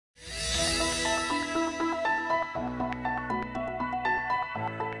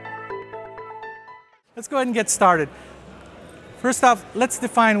let's go ahead and get started. First off, let's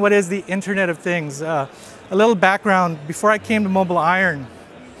define what is the Internet of Things. A little background, before I came to MobileIron,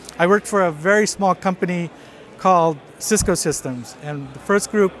 I worked for a very small company called Cisco Systems. And the first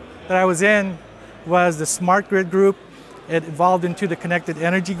group that I was in was the Smart Grid group. It evolved into the Connected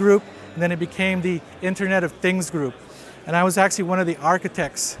Energy group, and then it became the Internet of Things group. And I was actually one of the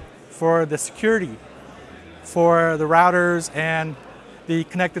architects for the security for the routers and the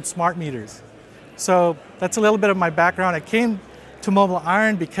connected smart meters. So that's a little bit of my background. I came to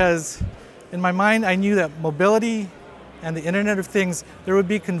MobileIron because in my mind I knew that mobility and the Internet of Things, there would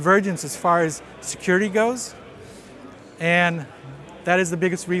be convergence as far as security goes, and that is the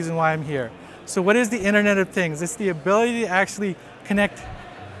biggest reason why I'm here. So what is the Internet of Things? It's the ability to actually connect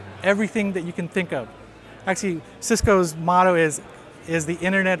everything that you can think of. Actually, Cisco's motto is the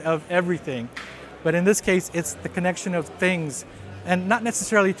Internet of Everything, but in this case it's the connection of things, and not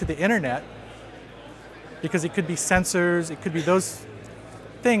necessarily to the Internet, because it could be sensors, it could be those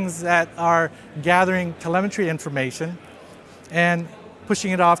things that are gathering telemetry information and pushing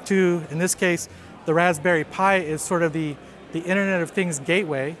it off to, in this case, the Raspberry Pi is sort of the Internet of Things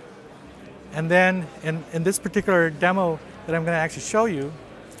gateway. And then in this particular demo that I'm going to actually show you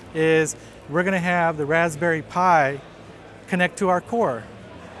is we're going to have the Raspberry Pi connect to our core.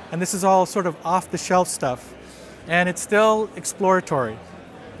 And this is all sort of off-the-shelf stuff. And it's still exploratory.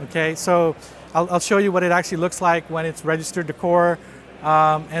 Okay, so I'll show you what it actually looks like when it's registered to core,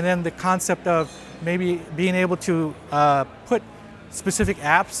 and then the concept of maybe being able to put specific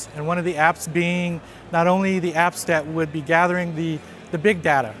apps, and one of the apps being not only the apps that would be gathering the big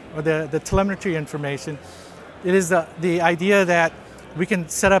data or the telemetry information. It is the idea that we can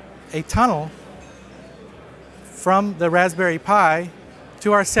set up a tunnel from the Raspberry Pi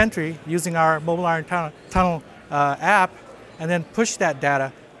to our Sentry using our MobileIron tunnel app, and then push that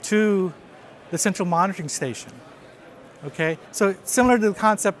data to the central monitoring station. Okay, so similar to the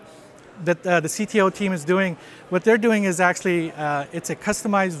concept that the CTO team is doing, what they're doing is actually, it's a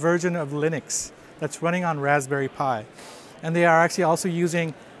customized version of Linux that's running on Raspberry Pi. And they are actually also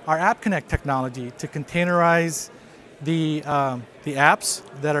using our App Connect technology to containerize the apps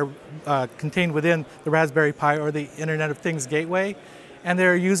that are contained within the Raspberry Pi or the Internet of Things gateway. And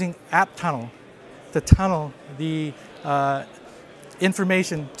they're using App Tunnel to tunnel the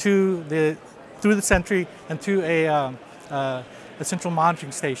information through the Sentry and to a central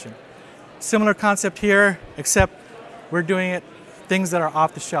monitoring station. Similar concept here, except we're doing it things that are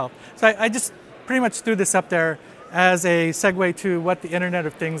off the shelf. So I just pretty much threw this up there as a segue to what the Internet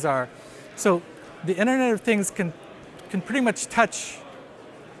of Things are. So the Internet of Things can pretty much touch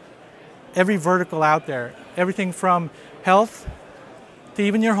every vertical out there. Everything from health to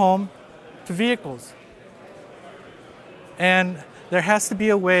even your home to vehicles. And there has to be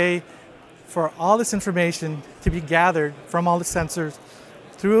a way for all this information to be gathered from all the sensors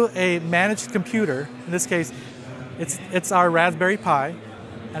through a managed computer. In this case, it's our Raspberry Pi.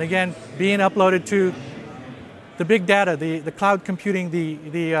 And again, being uploaded to the big data, the cloud computing,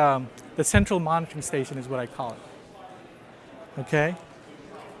 the central monitoring station is what I call it. Okay?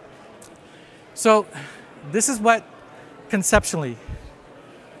 So this is what, conceptually,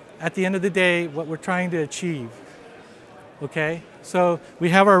 at the end of the day, what we're trying to achieve. Okay? So we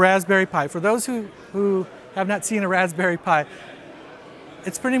have our Raspberry Pi. For those who have not seen a Raspberry Pi,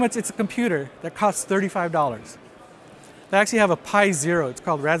 it's pretty much, it's a computer that costs $35. They actually have a Pi Zero. It's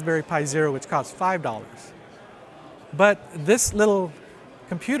called Raspberry Pi Zero, which costs $5. But this little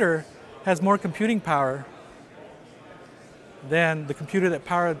computer has more computing power than the computer that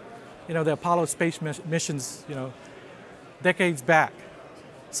powered, the Apollo space missions, decades back.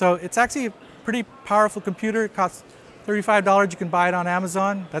 So it's actually a pretty powerful computer. It costs $35. You can buy it on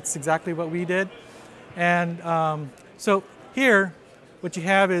Amazon. That's exactly what we did. And so here, what you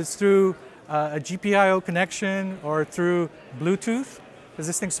have is through a GPIO connection or through Bluetooth, because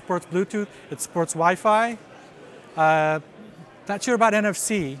this thing supports Bluetooth. It supports Wi-Fi. Not sure about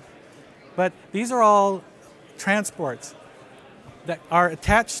NFC, but these are all transports that are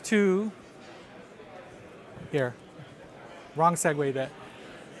attached to, here, wrong segue that.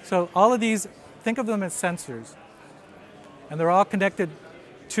 So all of these, think of them as sensors. And they're all connected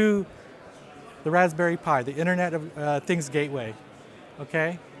to the Raspberry Pi, the Internet of Things gateway,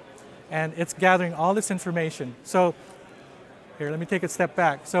 okay? And it's gathering all this information. So here, let me take a step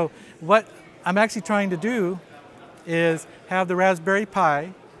back. So what I'm actually trying to do is have the Raspberry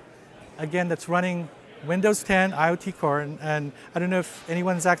Pi, again, that's running Windows 10 IoT Core, and I don't know if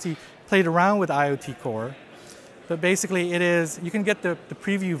anyone's actually played around with IoT Core, but basically it is, you can get the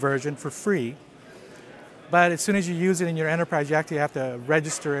preview version for free, but as soon as you use it in your enterprise, you actually have to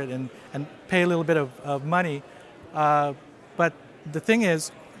register it and pay a little bit of money. But the thing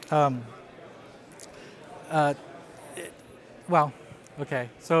is, well, okay,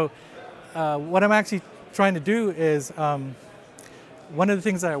 so what I'm actually trying to do is, one of the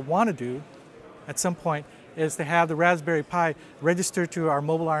things that I want to do at some point is to have the Raspberry Pi register to our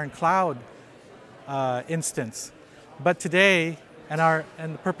MobileIron cloud instance. But today,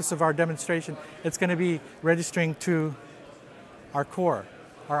 and the purpose of our demonstration, it's going to be registering to our Core,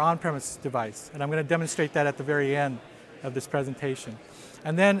 our on-premise device. And I'm going to demonstrate that at the very end of this presentation.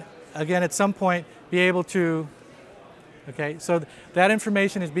 And then, again, at some point, be able to, okay, so that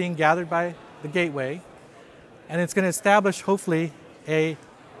information is being gathered by the gateway, and it's going to establish, hopefully, a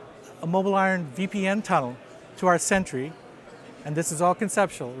MobileIron VPN tunnel to our Sentry, and this is all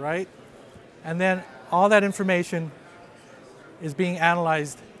conceptual, right? And then all that information is being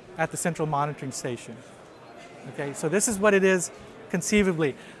analyzed at the central monitoring station. Okay, so this is what it is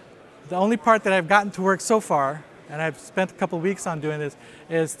conceivably. The only part that I've gotten to work so far, and I've spent a couple of weeks on doing this,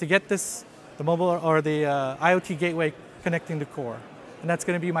 is to get this, the mobile or the IoT gateway connecting to Core. And that's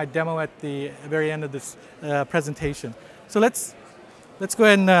going to be my demo at the very end of this presentation. So let's go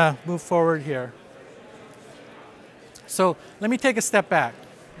ahead and move forward here. So let me take a step back.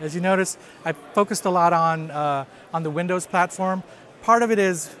 As you notice, I focused a lot on the Windows platform. Part of it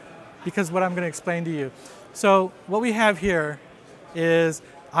is because what I'm going to explain to you. So what we have here is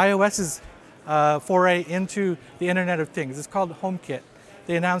iOS's foray into the Internet of Things. It's called HomeKit.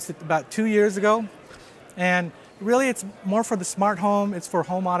 They announced it about 2 years ago. And really, it's more for the smart home. It's for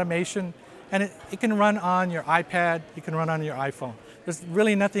home automation. And it can run on your iPad. It can run on your iPhone. There's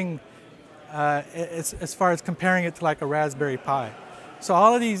really nothing as far as comparing it to like a Raspberry Pi. So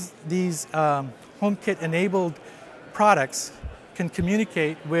all of these HomeKit-enabled products can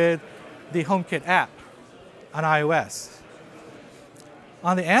communicate with the HomeKit app on iOS.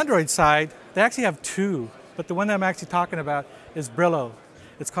 On the Android side, they actually have two, but the one that I'm actually talking about is Brillo.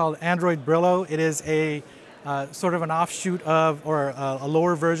 It's called Android Brillo. It is a sort of an offshoot of, or a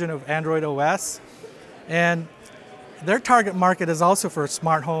lower version of Android OS. And their target market is also for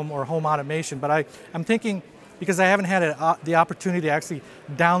smart home or home automation, but I'm thinking, because I haven't had the opportunity to actually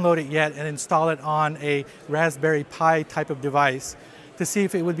download it yet and install it on a Raspberry Pi type of device, to see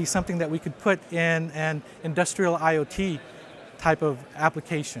if it would be something that we could put in an industrial IoT type of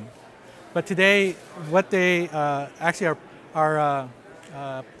application. But today, what they actually are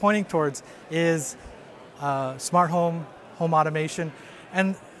pointing towards is smart home, home automation.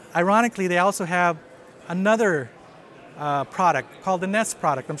 And ironically, they also have another product called the Nest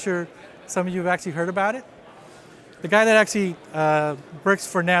product. I'm sure some of you have actually heard about it. The guy that actually works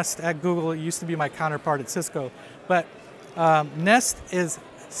for Nest at Google used to be my counterpart at Cisco. But Nest is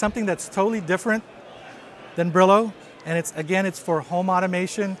something that's totally different than Brillo. And it's for home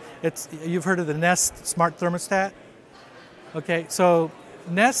automation. You've heard of the Nest smart thermostat. Okay, so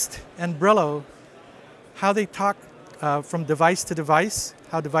Nest and Brillo, how they talk from device to device,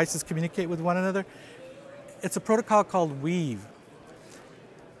 how devices communicate with one another, it's a protocol called Weave.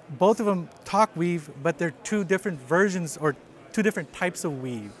 Both of them talk Weave, but they're two different versions or two different types of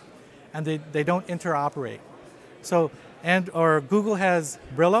Weave, and they don't interoperate. So, Google has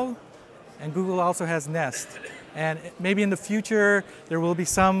Brillo, and Google also has Nest. And maybe in the future there will be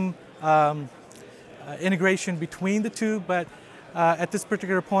some integration between the two, but at this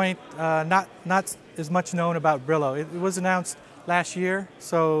particular point, not as much known about Brillo. It was announced last year,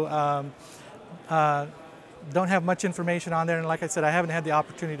 so don't have much information on there. And like I said, I haven't had the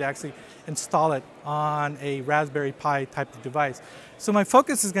opportunity to actually install it on a Raspberry Pi type of device. So my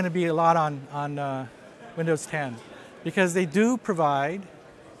focus is going to be a lot on Windows 10, because they do provide,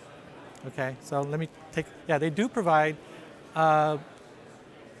 okay, so let me they do provide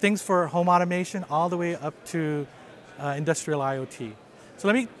things for home automation all the way up to industrial IoT. So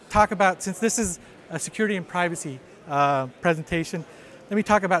let me talk about, since this is a security and privacy presentation, let me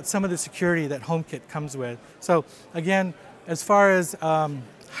talk about some of the security that HomeKit comes with. So again, as far as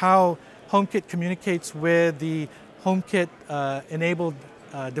how HomeKit communicates with the HomeKit enabled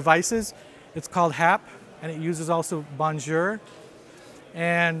devices, it's called HAP, and it uses also Bonjour.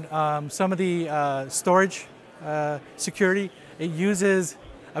 And some of the storage security, it uses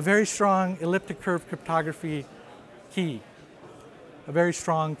a very strong elliptic curve cryptography key, a very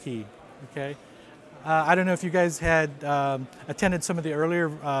strong key, okay? I don't know if you guys had attended some of the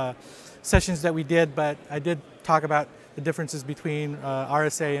earlier sessions that we did, but I did talk about the differences between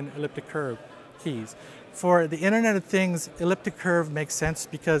RSA and elliptic curve keys. For the Internet of Things, elliptic curve makes sense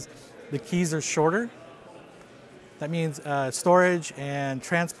because the keys are shorter. That means storage and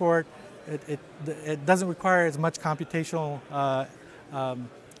transport it doesn't require as much computational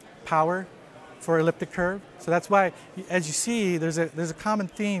power for elliptic curve. So that's why, as you see, there's a common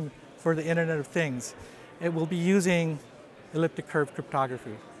theme for the Internet of Things. It will be using elliptic curve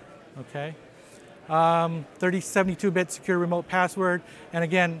cryptography, okay? 32-bit secure remote password, and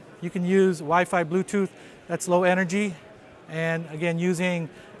again, you can use Wi-Fi, Bluetooth, that's low energy, and again, using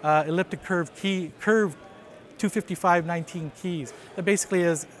elliptic curve 25519 keys. That basically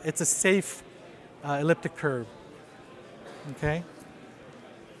it's a safe elliptic curve, okay?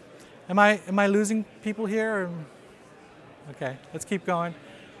 Am I losing people here? Or? Okay, let's keep going.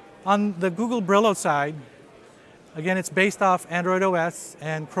 On the Google Brillo side, again, it's based off Android OS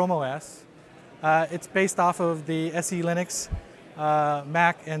and Chrome OS. It's based off of the SE Linux,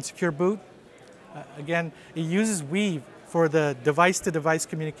 Mac, and Secure Boot. Again, it uses Weave for the device-to-device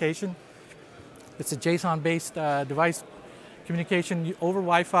communication. It's a JSON-based device communication over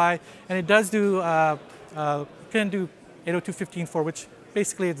Wi-Fi, and it does do can do 802.15.4, which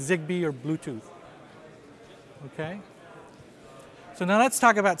basically it's Zigbee or Bluetooth. Okay. So now let's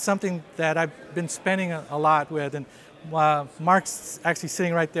talk about something that I've been spending a lot with, and Mark's actually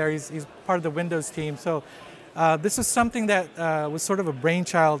sitting right there. He's part of the Windows team. So this is something that was sort of a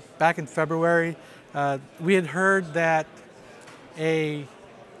brainchild back in February. We had heard that a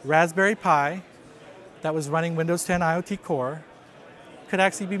Raspberry Pi that was running Windows 10 IoT Core could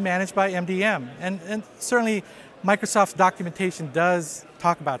actually be managed by MDM. And certainly Microsoft's documentation does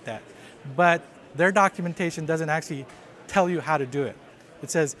talk about that, but their documentation doesn't actually tell you how to do it. It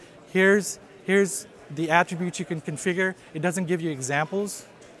says, here's the attributes you can configure. It doesn't give you examples.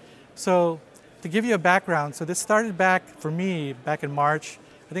 So to give you a background, so this started back for me back in March.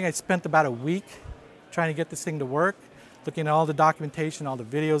 I think I spent about a week trying to get this thing to work, looking at all the documentation, all the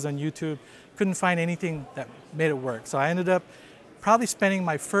videos on YouTube. Couldn't find anything that made it work. So I ended up probably spending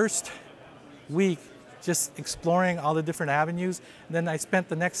my first week just exploring all the different avenues. And then I spent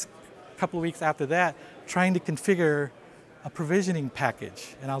the next couple of weeks after that trying to configure a provisioning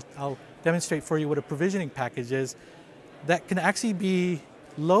package. And I'll demonstrate for you what a provisioning package is that can actually be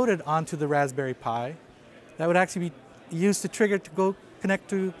loaded onto the Raspberry Pi that would actually be used to trigger to go connect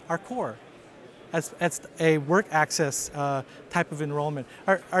to our core as a work access type of enrollment.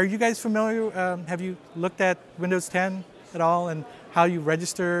 Are you guys familiar? Have you looked at Windows 10 at all and how you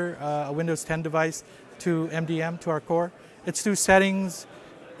register a Windows 10 device to MDM, to our core? It's through settings,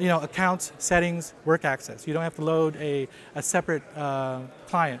 accounts, settings, work access. You don't have to load a separate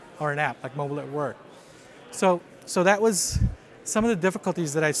client or an app like Mobile at Work. So that was some of the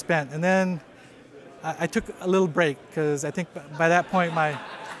difficulties that I spent. And then I took a little break because I think by that point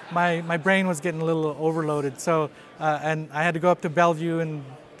my brain was getting a little overloaded. So and I had to go up to Bellevue and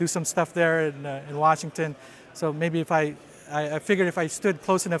do some stuff there in Washington. So maybe if I figured if I stood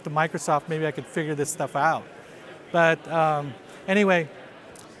close enough to Microsoft, maybe I could figure this stuff out. But anyway,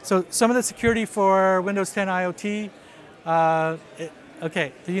 so some of the security for Windows 10 IoT.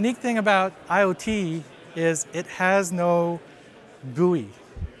 Okay, the unique thing about IoT is it has no GUI.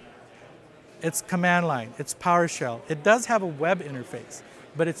 It's command line, it's PowerShell. It does have a web interface,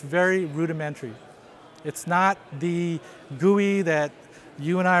 but it's very rudimentary. It's not the GUI that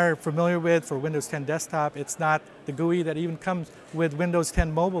you and I are familiar with for Windows 10 desktop. It's not the GUI that even comes with Windows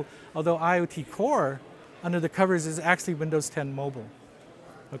 10 mobile, although IoT Core under the covers is actually Windows 10 mobile.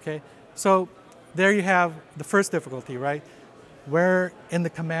 Okay, so there you have the first difficulty, right? Where in the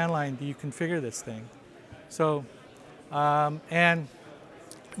command line do you configure this thing? So, and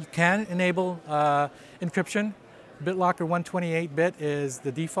you can enable encryption. BitLocker 128-bit is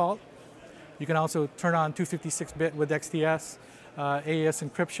the default. You can also turn on 256-bit with XDS, AES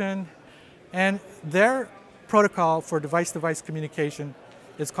encryption. And their protocol for device-to-device communication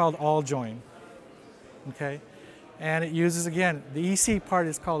is called AllJoin. Okay? And it uses, again, the EC part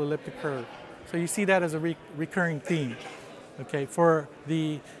is called elliptic curve. So you see that as a recurring theme, okay, for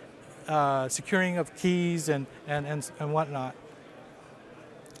the securing of keys and whatnot.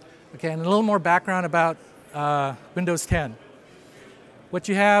 Okay, and a little more background about Windows 10. What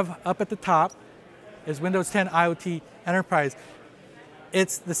you have up at the top is Windows 10 IoT Enterprise.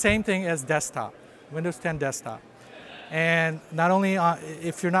 It's the same thing as desktop, Windows 10 desktop. And not only,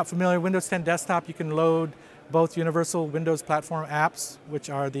 if you're not familiar, Windows 10 desktop, you can load both universal Windows platform apps, which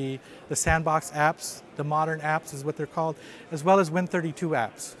are the sandbox apps, the modern apps is what they're called, as well as Win32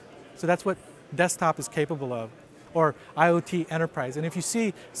 apps. So that's what desktop is capable of, or IoT Enterprise. And if you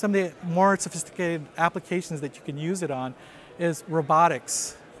see some of the more sophisticated applications that you can use it on is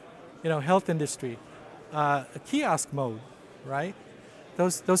robotics, health industry, a kiosk mode, right?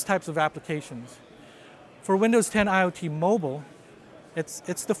 Those types of applications. For Windows 10 IoT Mobile,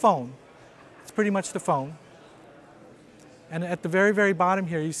 it's the phone. It's pretty much the phone. And at the very, very bottom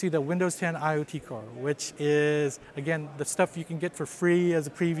here, you see the Windows 10 IoT Core, which is, again, the stuff you can get for free as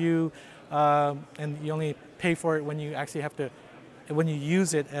a preview, and you only pay for it when you actually have to, when you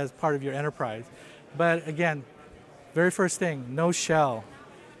use it as part of your enterprise. But again, very first thing, no shell.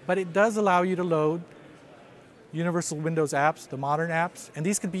 But it does allow you to load universal Windows apps, the modern apps, and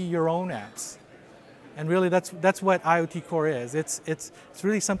these could be your own apps. And really, that's what IoT Core is. It's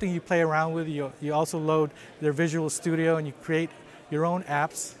really something you play around with. You also load their Visual Studio and you create your own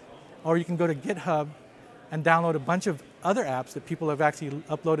apps, or you can go to GitHub and download a bunch of other apps that people have actually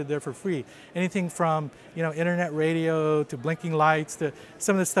uploaded there for free. Anything from internet radio to blinking lights to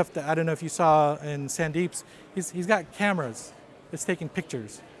some of the stuff that I don't know if you saw in Sandeep's. He's got cameras that's taking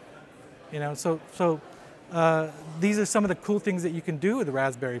pictures. So these are some of the cool things that you can do with the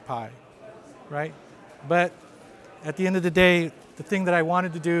Raspberry Pi, right? But at the end of the day, the thing that I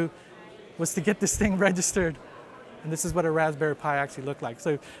wanted to do was to get this thing registered. And this is what a Raspberry Pi actually looked like.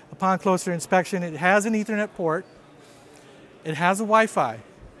 So upon closer inspection, it has an Ethernet port. It has a Wi-Fi.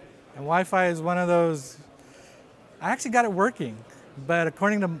 And Wi-Fi is one of those, I actually got it working. But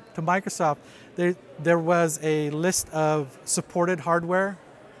according to Microsoft, there was a list of supported hardware.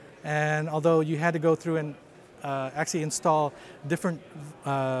 And although you had to go through and actually install different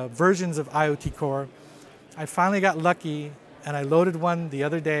versions of IoT Core, I finally got lucky and I loaded one the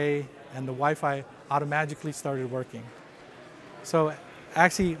other day and the Wi-Fi automatically started working. So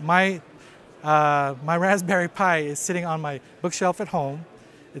actually my Raspberry Pi is sitting on my bookshelf at home.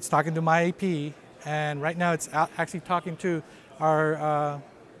 It's talking to my AP, and right now it's actually talking to our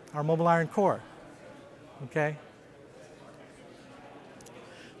MobileIron Core. Okay.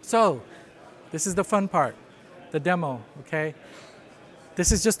 So this is the fun part, the demo. Okay.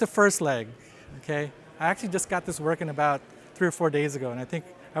 This is just the first leg. Okay. I actually just got this working about 3 or 4 days ago, and I think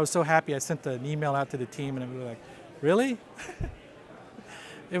I was so happy I sent an email out to the team, and they were like, "Really?"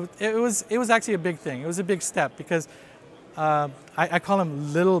 It was actually a big thing. It was a big step because I call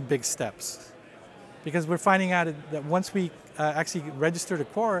them little big steps, because we're finding out that once we actually register the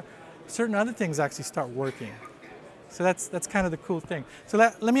core, certain other things actually start working. So that's kind of the cool thing. So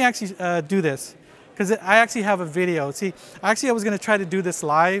let me actually do this, because I actually have a video. See, I was going to try to do this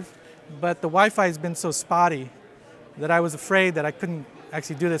live, but the Wi-Fi has been so spotty that I was afraid that I couldn't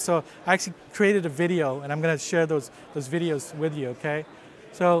actually do this. So I actually created a video, and I'm going to share those videos with you, okay?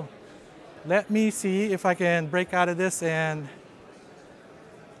 So let me see if I can break out of this and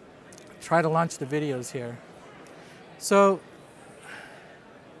try to launch the videos here. So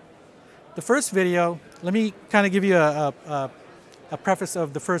the first video, let me kind of give you a preface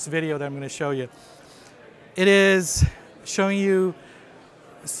of the first video that I'm going to show you. It is showing you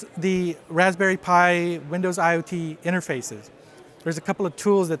the Raspberry Pi Windows IoT interfaces. There's a couple of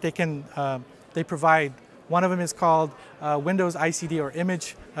tools that they provide. One of them is called Windows ICD, or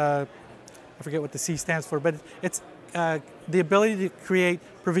image. I forget what the C stands for, but it's the ability to create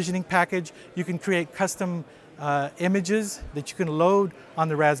provisioning package. You can create custom images that you can load on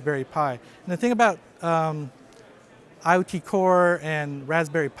the Raspberry Pi. And the thing about IoT Core and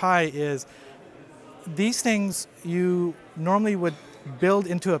Raspberry Pi is these things you normally would build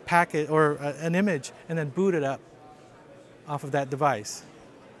into a packet or an image and then boot it up off of that device,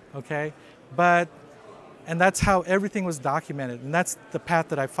 okay? And that's how everything was documented, and that's the path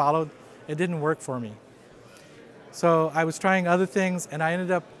that I followed. It didn't work for me. So I was trying other things, and I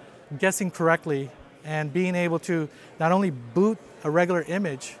ended up guessing correctly and being able to not only boot a regular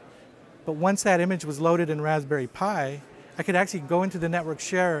image, but once that image was loaded in Raspberry Pi, I could actually go into the network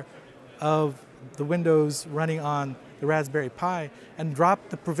share of the Windows running on the Raspberry Pi and drop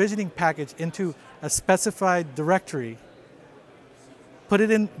the provisioning package into a specified directory,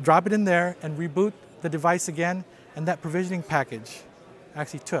 drop it in there, and reboot the device again, and that provisioning package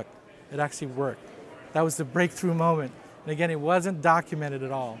actually took. It actually worked. That was the breakthrough moment. And again, it wasn't documented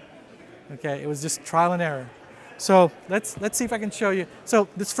at all. Okay, it was just trial and error. So let's see if I can show you. So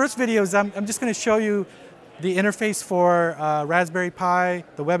this first video is I'm just going to show you the interface for Raspberry Pi,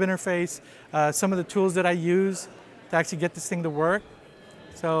 the web interface, some of the tools that I use to actually get this thing to work.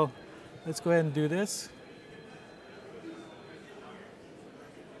 So let's go ahead and do this.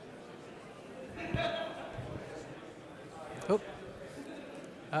 Oh.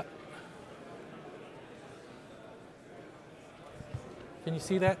 Can you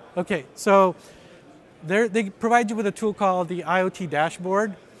see that? Okay, so they provide you with a tool called the IoT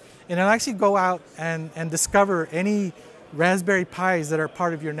dashboard, and it'll actually go out and discover any Raspberry Pis that are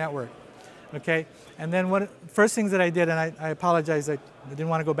part of your network. Okay, and then first things that I did, and I apologize, I didn't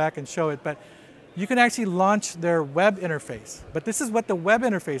want to go back and show it, but you can actually launch their web interface. But this is what the web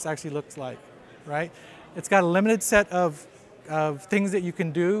interface actually looks like. right? It's got a limited set of things that you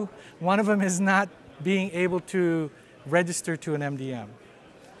can do. One of them is not being able to register to an MDM.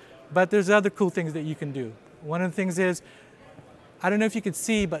 But there's other cool things that you can do. One of the things is, I don't know if you could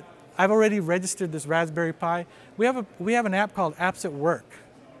see, but I've already registered this Raspberry Pi. We have an app called Apps at Work.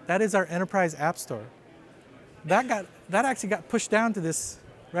 That is our enterprise app store. That actually got pushed down to this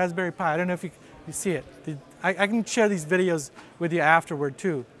Raspberry Pi. I don't know if you see it. I can share these videos with you afterward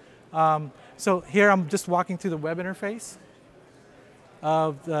too. So here I'm just walking through the web interface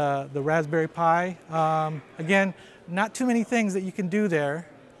of the Raspberry Pi. Again, not too many things that you can do there.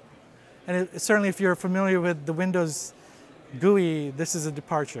 And certainly if you're familiar with the Windows GUI, this is a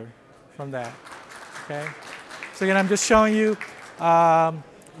departure from that, okay? So again, I'm just showing you,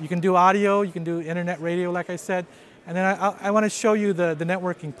 you can do audio, you can do internet radio, like I said. And then I want to show you the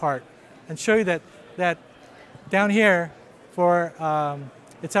networking part and show you that down here,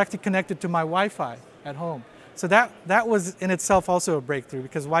 it's actually connected to my Wi-Fi at home. So that was in itself also a breakthrough,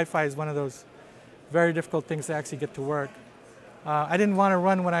 because Wi-Fi is one of those very difficult things to actually get to work. I didn't want to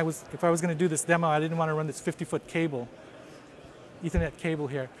run if I was going to do this demo, I didn't want to run this 50-foot cable, Ethernet cable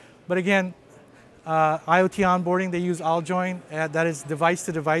here. But again, IoT onboarding, they use AllJoin, that is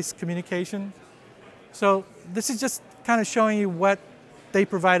device-to-device communication. So this is just kind of showing you what they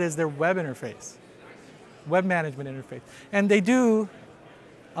provide as their web interface, web management interface. And they do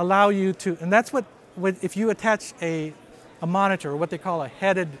allow you to, and that's what if you attach a monitor, or what they call a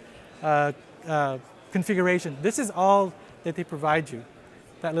headed configuration, this is all that they provide you,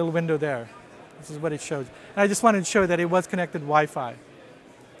 that little window there. This is what it shows. And I just wanted to show that it was connected Wi-Fi.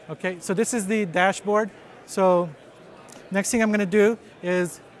 Okay, so this is the dashboard. So next thing I'm going to do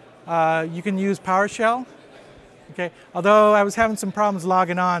is you can use PowerShell. Okay, although I was having some problems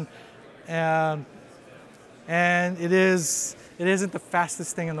logging on, and it isn't the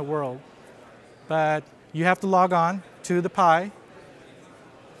fastest thing in the world. But you have to log on to the Pi.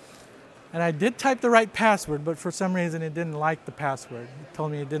 And I did type the right password, but for some reason it didn't like the password. It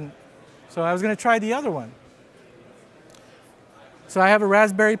told me it didn't. So I was going to try the other one. So I have a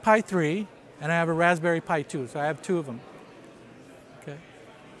Raspberry Pi 3, and I have a Raspberry Pi 2. So I have two of them. Okay.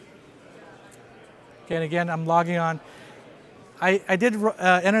 Okay, and again, I'm logging on. I did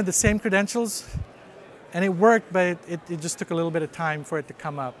enter the same credentials, and it worked, but it just took a little bit of time for it to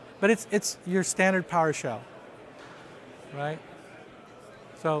come up. But it's your standard PowerShell, right?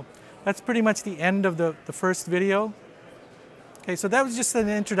 So that's pretty much the end of the first video. Okay, so that was just an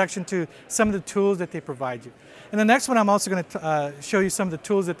introduction to some of the tools that they provide you. In the next one, I'm also going to show you some of the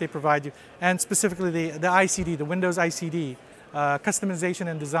tools that they provide you, and specifically the ICD, the Windows ICD, customization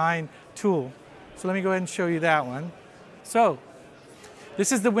and design tool. So let me go ahead and show you that one. So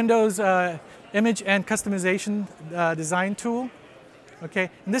this is the Windows image and customization design tool.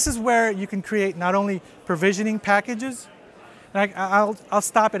 Okay, and this is where you can create not only provisioning packages. I'll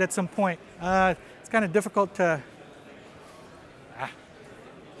stop it at some point. It's kind of difficult to.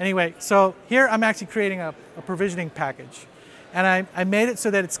 Anyway, so here I'm actually creating a provisioning package, and I made it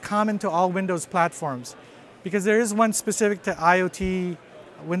so that it's common to all Windows platforms, because there is one specific to IoT,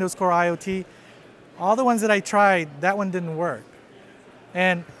 Windows Core IoT. All the ones that I tried, that one didn't work,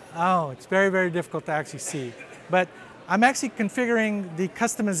 and it's very, very difficult to actually see. But I'm actually configuring the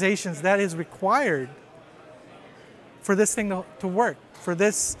customizations that is required for this thing to work, for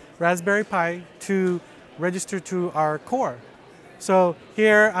this Raspberry Pi to register to our core. So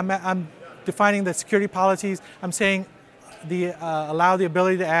here I'm defining the security policies. I'm saying allow the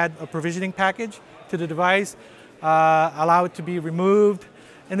ability to add a provisioning package to the device, allow it to be removed.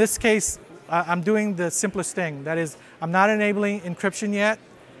 In this case, I'm doing the simplest thing. That is, I'm not enabling encryption yet,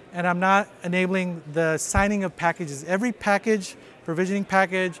 and I'm not enabling the signing of packages. Every package, provisioning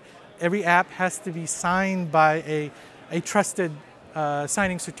package, every app has to be signed by a trusted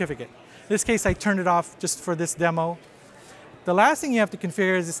signing certificate. In this case, I turned it off just for this demo. The last thing you have to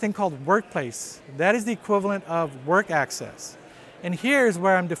configure is this thing called Workplace. That is the equivalent of work access. And here is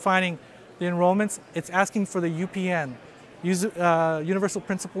where I'm defining the enrollments. It's asking for the UPN, Universal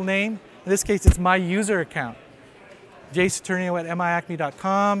Principal Name. In this case, it's my user account,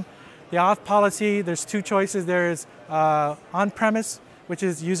 jsaturnio@miacme.com. The auth policy, there's two choices. There's on-premise, which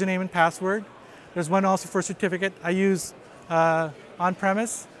is username and password. There's one also for certificate. I use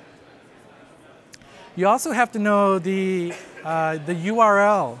on-premise. You also have to know the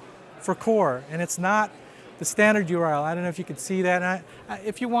URL for core, and it's not the standard URL. I don't know if you can see that. And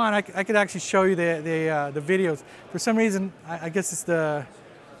if you want, I could actually show you the videos. For some reason, I guess it's the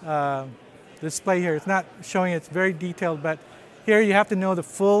display here. It's not showing it. It's very detailed, but here you have to know the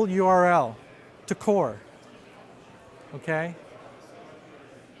full URL to core. Okay.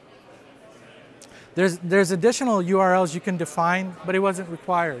 There's additional URLs you can define, but it wasn't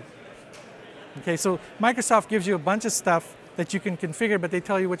required. Okay, so Microsoft gives you a bunch of stuff that you can configure, but they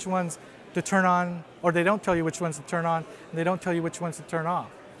tell you which ones to turn on, or they don't tell you which ones to turn on, and they don't tell you which ones to turn off.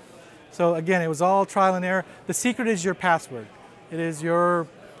 So again, it was all trial and error. The secret is your password. It is your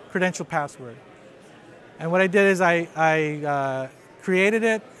credential password. And what I did is I created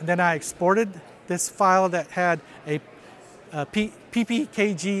it, and then I exported this file that had a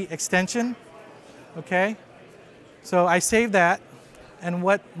PPKG extension. Okay, so I saved that, and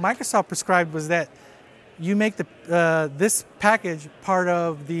what Microsoft prescribed was that you make this package part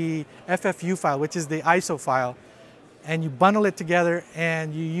of the FFU file, which is the ISO file, and you bundle it together,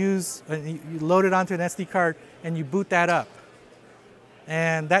 and you load it onto an SD card, and you boot that up.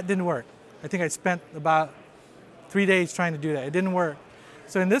 And that didn't work. I think I spent about 3 days trying to do that. It didn't work.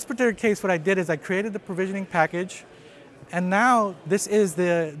 So in this particular case, what I did is I created the provisioning package, and now this is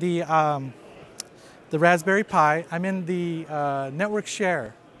the Raspberry Pi. I'm in the network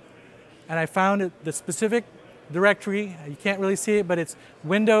share, and I found the specific directory. You can't really see it, but it's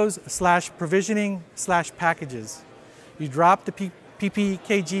Windows/provisioning/packages. You drop the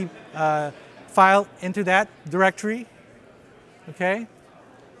PPKG file into that directory, okay?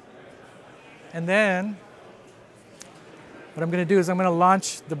 And then what I'm going to do is I'm going to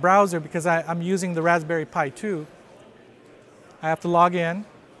launch the browser because I'm using the Raspberry Pi 2. I have to log in.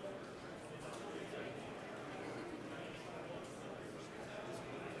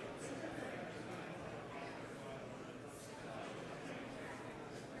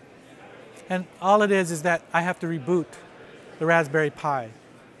 And all it is that I have to reboot the Raspberry Pi.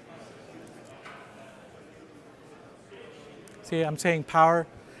 See, I'm saying power.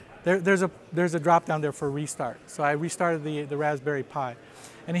 There's a drop down there for restart. So I restarted the Raspberry Pi.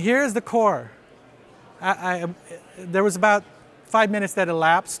 And here's the core. There was about 5 minutes that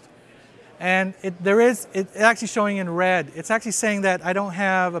elapsed. And it's actually showing in red. It's actually saying that I don't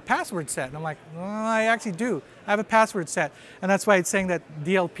have a password set. And I'm like, well, I actually do. I have a password set. And that's why it's saying that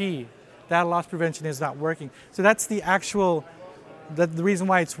DLP, data loss prevention, is not working. So that's the reason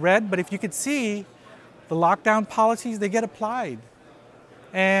why it's red. But if you could see, the lockdown policies, they get applied.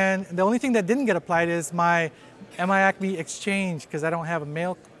 And the only thing that didn't get applied is my MIACME Exchange, because I don't have a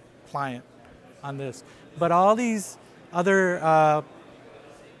mail client on this. But all these other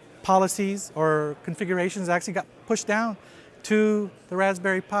policies or configurations actually got pushed down to the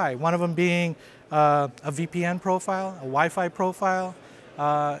Raspberry Pi. One of them being a VPN profile, a Wi-Fi profile.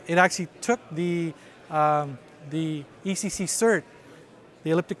 It actually took the ECC cert,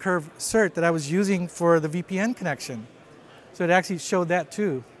 the elliptic curve cert that I was using for the VPN connection. So it actually showed that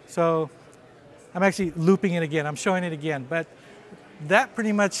too. So I'm actually looping it again. I'm showing it again. But that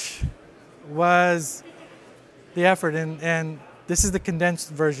pretty much was the effort. And this is the condensed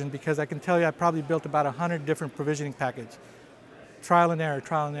version because I can tell you I probably built about 100 different provisioning packages. Trial and error,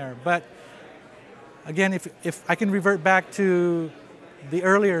 trial and error. But again, if I can revert back to the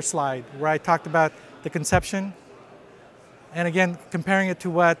earlier slide where I talked about the conception, and again, comparing it to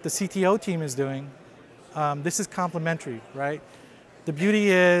what the CTO team is doing, this is complementary, right? The beauty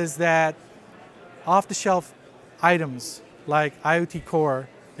is that off-the-shelf items like IoT Core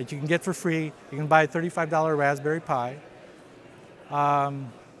that you can get for free, you can buy a $35 Raspberry Pi,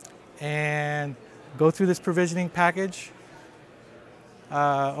 and go through this provisioning package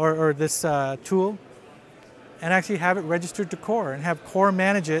or this tool, and actually have it registered to Core and have Core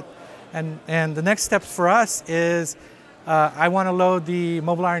manage it. And the next steps for us is I want to load the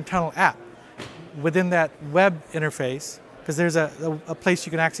MobileIron Tunnel app within that web interface, because there's a place you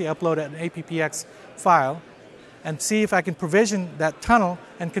can actually upload an APPX file, and see if I can provision that tunnel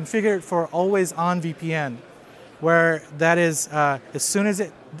and configure it for always on VPN, where that is, as soon as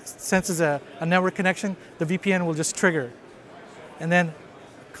it senses a network connection, the VPN will just trigger, and then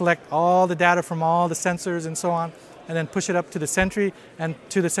collect all the data from all the sensors and so on, and then push it up to the Sentry and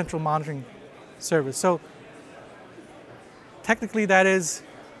to the central monitoring service. So technically that is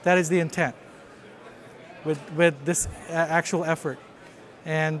the intent with this actual effort.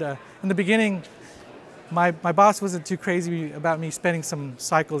 And in the beginning, my boss wasn't too crazy about me spending some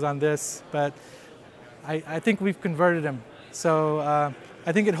cycles on this, but I think we've converted him. So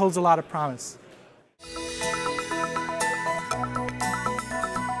I think it holds a lot of promise.